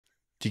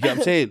Do you get what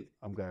I'm saying?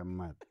 I'm going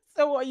mad.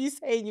 So what are you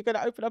saying? You're going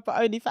to open up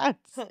an OnlyFans?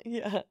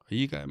 Yeah. Are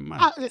you going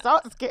mad? I'm just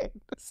asking.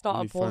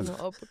 Start a porn OnlyFans.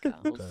 up I'm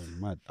account. going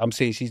mad. I'm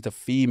saying she's the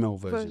female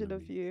version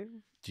of me. you.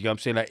 Do you get what I'm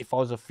saying? Like, if I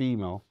was a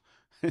female,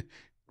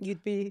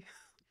 You'd be...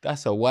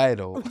 that's a why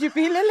though. Would you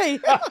be Lily?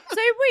 So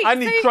wait, I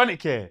need chronic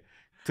care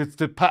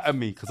to pattern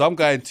me because I'm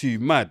going too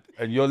mad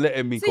and you're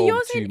letting me so go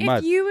you're too saying mad.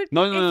 if you would,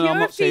 No, if you're I'm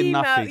not a saying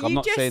female, nothing. I'm you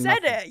not just saying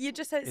said nothing. it. You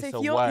just said so. It's If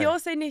a you're why.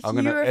 saying if I'm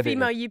you gonna were a edit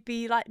female, it. you'd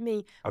be like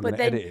me, I'm but gonna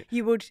then edit it.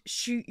 you would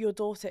shoot your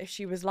daughter if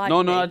she was like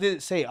No, me. I didn't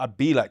say I'd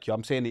be like you.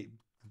 I'm saying it.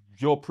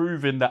 You're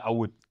proving that I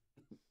would.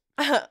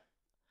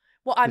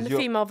 Well, I'm 'Cause the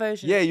female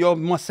version. Yeah, you're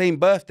my same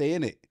birthday,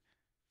 innit?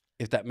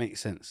 If that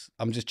makes sense.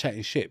 I'm just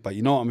chatting shit, but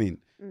you know what I mean?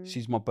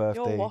 She's my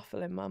birthday. You're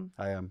waffling, mum.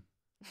 I am.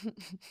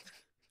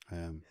 I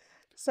am.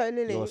 So,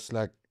 Lily... You're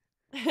slag.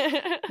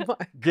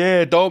 What?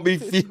 Yeah, don't be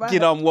It's thinking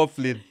mad. I'm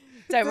waffling.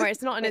 Don't worry,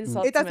 it's not an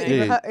insult It to doesn't me.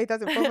 even hurt. It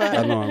doesn't bother I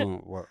her.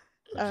 know. What?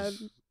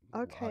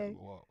 Okay.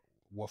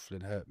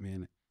 Waffling hurt me,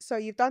 innit? So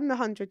you've done the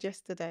 100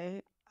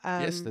 yesterday.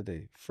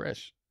 Yesterday,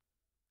 fresh.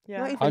 Yeah.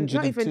 Not even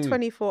 102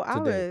 24 today.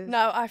 hours.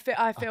 No, I feel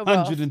rough.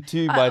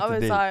 102 I by was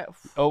today. like,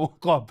 Oh, I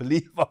can't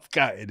believe I've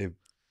counted him.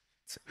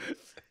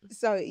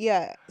 So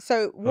yeah.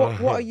 So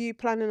what are you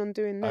planning on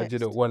doing next? I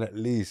didn't want at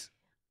least.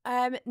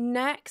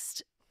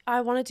 next,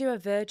 I want to do a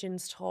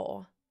Virgins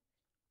tour.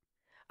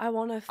 I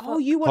want to. Oh,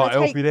 you want Can't to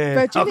help take you there.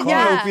 I virginity?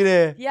 can't help you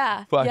there.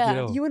 Yeah, Fucking yeah.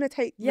 hell. You want to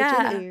take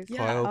Yeah, virginities? yeah.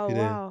 Can't help Oh you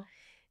there. wow.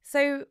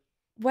 So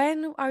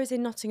when I was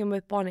in Nottingham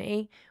with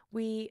Bonnie,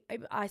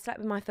 I slept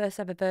with my first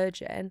ever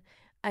virgin,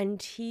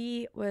 and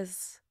he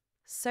was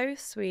so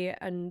sweet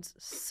and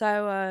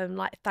so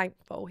like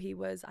thankful.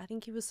 I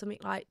think he was something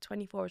like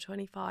 24 or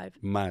 25.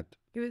 Mad.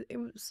 It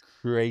was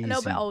Crazy. a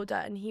little bit older,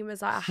 and he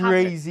was like,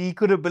 Crazy. He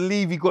couldn't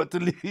believe he got to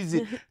lose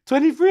it.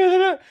 23 of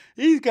that.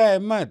 He's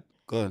going mad.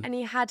 Go on. And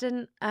he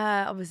hadn't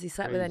obviously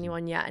slept with Crazy.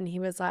 anyone yet, and he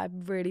was like,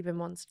 I've really been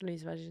wanting to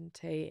lose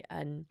virginity,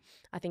 and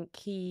I think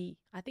you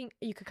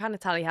could kind of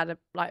tell he had a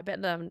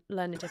bit of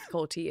learning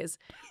difficulties.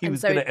 He and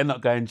was so going to end up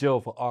going in jail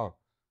for R.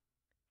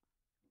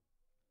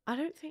 I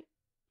don't think.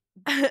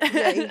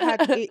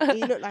 Yeah,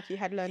 he looked like he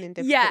had learning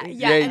Yeah, difficulties.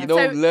 yeah. Yeah, you know,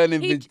 So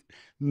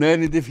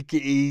learning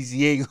difficulties.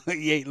 He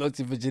ain't lost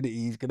his virginity.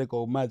 He's going to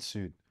go mad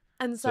soon.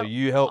 And So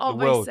you help the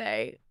world.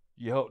 obviously,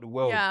 You help the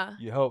world. Yeah.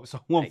 You help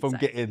someone from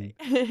getting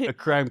exactly. a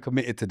crime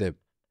committed to them.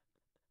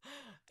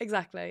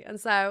 Exactly.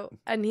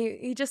 And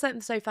he just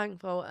seemed so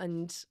thankful,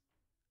 and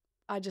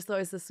I just thought it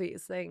was the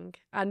sweetest thing.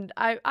 And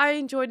I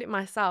enjoyed it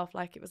myself.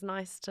 Like, it was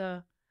nice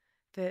to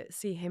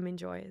see him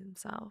enjoy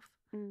himself.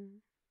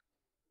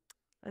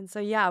 And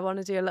so, yeah, I want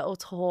to do a little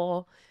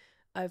tour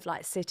of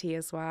like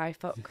cities where I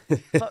fuck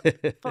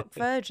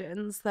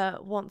virgins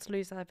that want to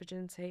lose their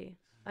virginity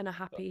and are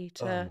happy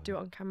to do it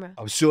on camera.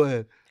 I'm sure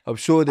there's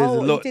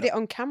a lot. You did it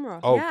on camera?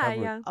 Oh, yeah, camera.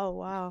 yeah. Oh,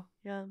 wow.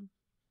 Yeah.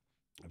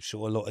 I'm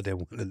sure a lot of them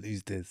want to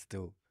lose theirs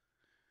still.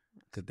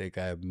 Because they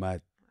go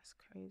mad. That's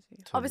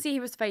crazy. Obviously, he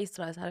was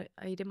faceless.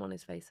 He didn't want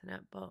his face in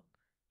it, but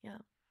yeah.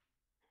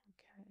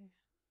 Okay.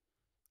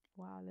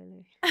 Wow,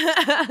 Lily.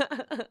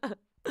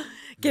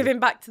 Giving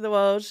back to the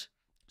world.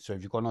 So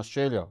have you gone to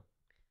Australia?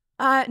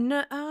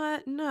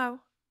 No.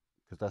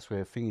 Because that's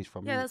where Thingy's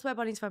from. Yeah, innit? that's where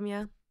Bonnie's from.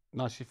 Yeah.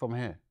 No, she's from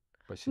here.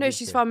 But she No, lives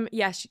she's here. from.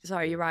 Yeah.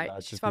 Sorry, you're right. I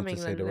She's just from need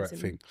to say England. the lives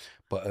right in- thing.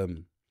 But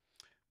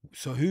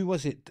so who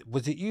was it?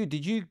 Was it you?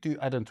 Did you do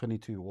Adam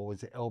 22 or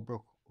was it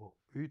Elbrook?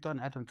 Who done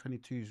Adam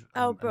 22's?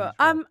 Oh, bro.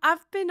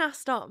 I've been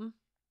asked on.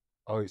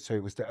 Oh, so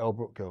it was the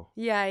Elbrook girl.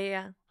 Yeah,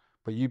 yeah,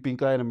 But you've been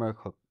going to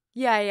America.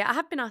 yeah, yeah. I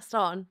have been asked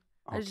on.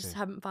 I just Okay.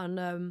 haven't found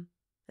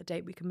a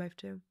date we can both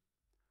do.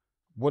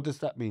 What does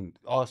that mean?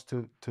 Asked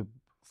to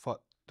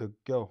fuck the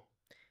girl.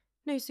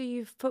 No, so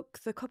you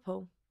fuck the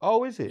couple.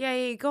 Oh, is it? Yeah,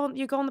 yeah. You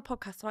go on the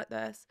podcast like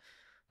this,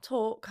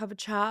 talk, have a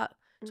chat,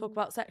 talk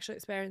about sexual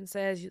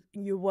experiences,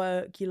 your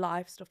work, your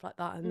life, stuff like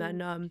that, and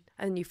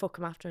then you fuck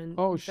them after and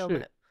Oh, you film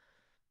shit. it.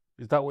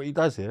 Is that what he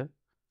does here?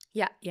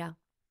 Yeah, yeah.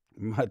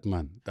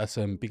 Madman. That's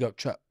big up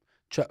Trap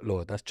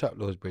Lord. That's Trap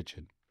Lord's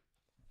bridging.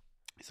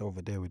 It's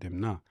over there with him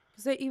now.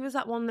 So he was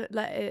that one that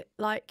let it,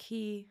 like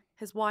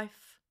his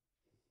wife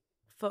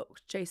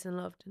fucked Jason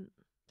Love, didn't?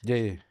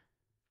 Yeah.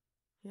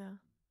 Yeah.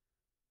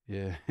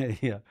 Yeah.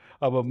 Yeah.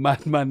 I'm a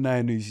madman now.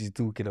 I know who she's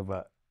talking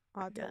about.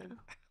 I don't.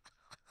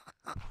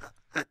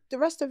 The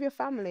rest of your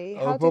family,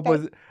 Oh, how did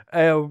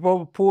they...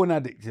 proper porn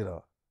addict, you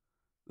know.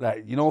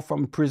 Like, you know,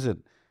 from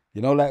prison.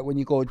 You know, like when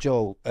you go to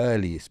jail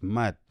early, it's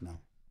mad now.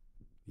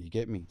 You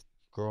get me?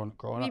 Growing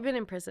Have you up, been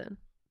in prison?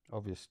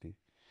 obviously.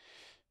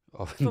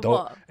 For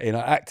what? You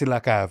know, acting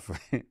like I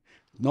have.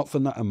 Not for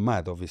nothing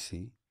mad,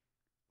 obviously.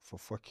 For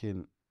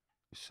fucking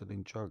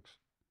selling drugs.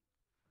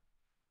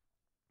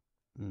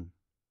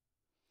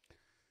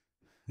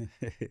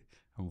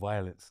 And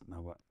violence.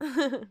 No, but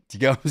do you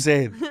get what I'm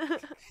saying?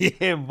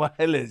 Yeah,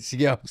 violence. You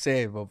get what I'm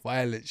saying? But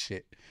violent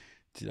shit.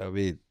 Do you know what I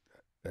mean?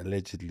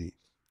 Allegedly.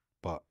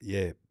 But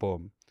yeah,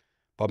 boom.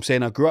 But I'm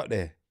saying I grew up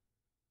there.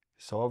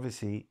 So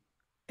obviously,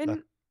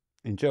 in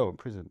jail, in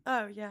prison.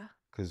 Oh, yeah.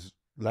 Because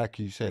like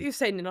you said. You're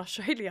saying in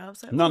Australia. I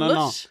was like, No.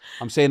 lush.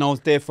 I'm saying I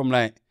was there from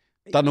like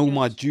done all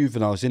my Yes.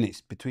 juveniles in it.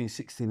 It's between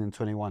 16 and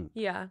 21.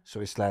 Yeah.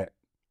 So it's like,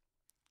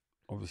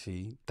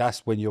 obviously,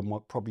 that's when you're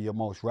probably your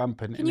most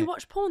rampant. Can you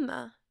watch porn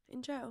there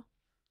in jail?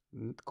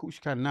 Of course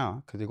you can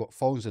now, because they got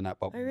phones and that.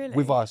 But Oh, really?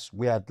 with us,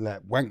 we had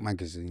like wank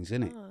magazines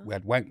in it. Oh. We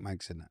had wank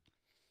mags in that,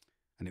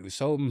 and it was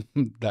so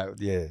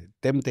that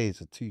them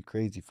days are too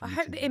crazy for I me.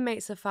 hope to the do.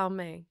 inmates have found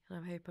me.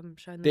 And I hope I'm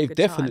showing them a They've good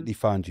definitely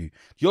found you.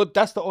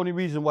 That's the only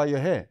reason why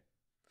you're here.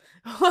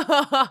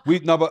 time.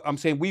 But I'm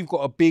saying we've got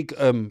a big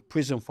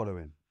prison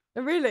following.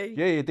 Really?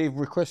 Yeah, they've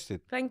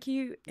requested. Thank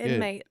you, Yeah,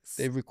 inmates.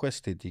 They've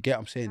requested. You get what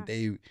I'm saying? Gosh.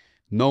 They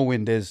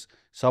knowing there's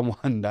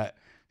someone that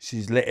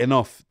she's letting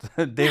off.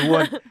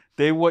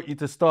 they want you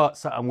to start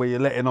something where you're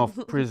letting off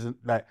prison,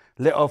 like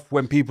let off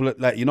when people are,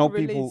 like, you know,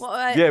 Release. people.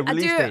 What, Yeah,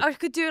 release date. I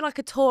could do like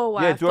a tour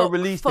where Yeah, I do a fuck-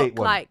 release fuck, date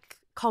one. like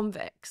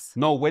convicts.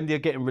 No, when they're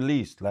getting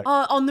released, like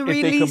Oh, on the if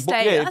they can release book,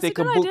 date. yeah, if That's they a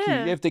can good book idea.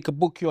 you, yeah, if they can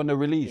book you on the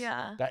release,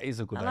 Yeah. that is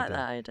a good I like idea.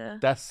 that idea.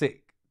 That's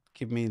sick.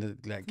 Give me the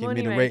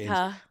Money ratings.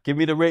 maker. Give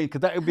me the rating,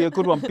 because that would be a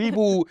good one.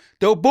 People,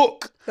 they'll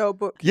book. They'll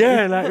book you.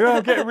 Yeah, like, yeah,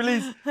 I'll get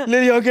released.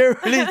 Lily, I'll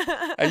get released.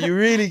 And you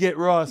really get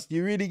rust.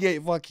 You really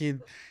get fucking,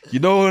 you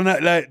know, and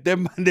that, like,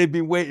 them man, they've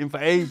been waiting for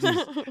ages.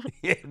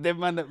 Yeah, them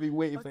man that been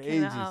waiting for Fucking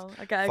ages. hell.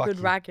 I get a good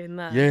Fucking- rag in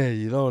there. Yeah,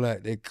 you know,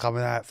 like, they're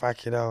coming out,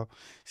 fucking hell.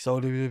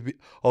 So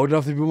old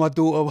enough to be my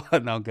daughter.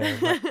 But now, guys,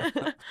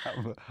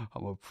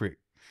 I'm a prick.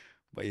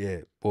 But yeah,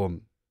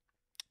 boom.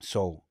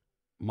 So,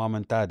 mum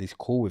and dad is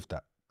cool with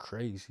that.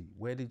 Crazy.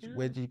 Where did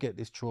you get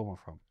this trauma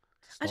from?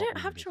 I Start don't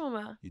with have this.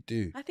 trauma. You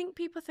do. I think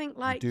people think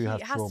like You do have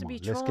it has trauma. to be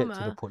Let's trauma.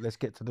 get to the point. Let's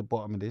get to the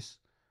bottom of this.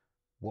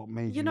 What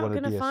made You're you not want to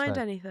going be to a find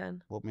sag?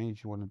 anything What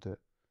made you want to do it?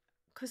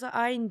 because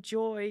I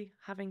enjoy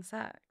having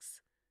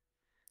sex.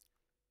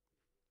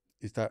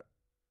 Is that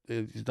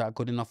a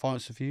good enough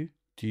answer for you?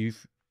 Do you?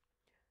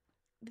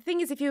 The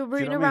thing is, if you're you know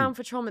rooting what I mean? around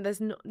for trauma,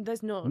 there's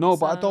not. No,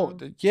 but I so-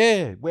 don't.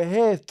 Yeah, we're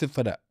here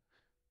for that.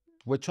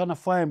 We're trying to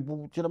find. Do you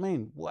know what I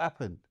mean? What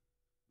happened?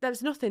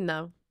 There's nothing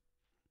though.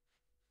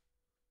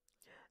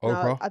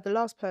 Oprah. No, the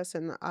last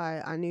person that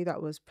I knew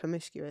that was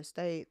promiscuous,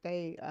 they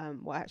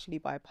were actually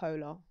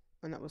bipolar,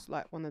 and that was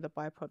like one of the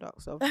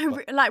byproducts of.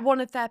 Like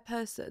one of their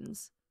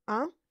persons.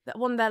 Huh? That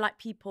one of their like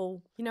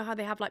people. You know how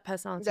they have like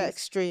personalities. The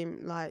extreme,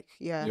 like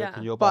yeah. Yeah.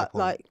 Reckon you're But bipolar?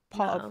 like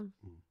part No. of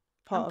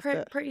I'm of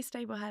the. pretty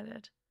stable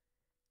headed.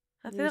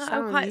 I You feel like I'm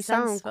sound, quite you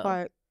sound sensible.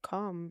 quite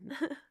calm.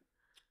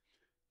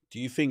 Do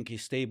you think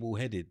it's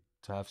stable-headed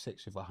to have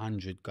sex with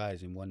 100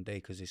 guys in one day?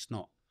 Because it's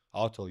not.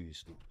 I'll tell you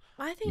it's not.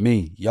 I think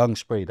Me, young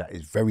spray, that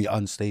is very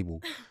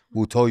unstable,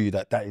 will tell you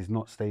that is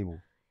not stable.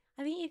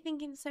 I think you're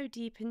thinking so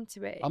deep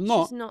into it. I'm It's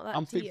not. just not that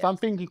I'm deep.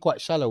 thinking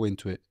quite shallow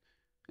into it.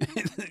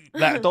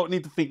 Like, I don't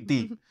need to think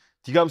deep. Do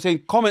you get what I'm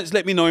saying? Comments,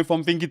 let me know if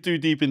I'm thinking too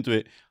deep into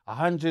it.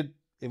 100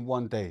 in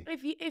one day.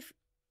 If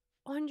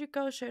 100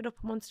 girls showed up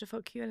and wanted to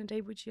fuck you on a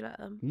day, would you let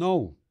them?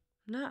 No.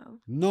 No.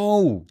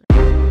 No.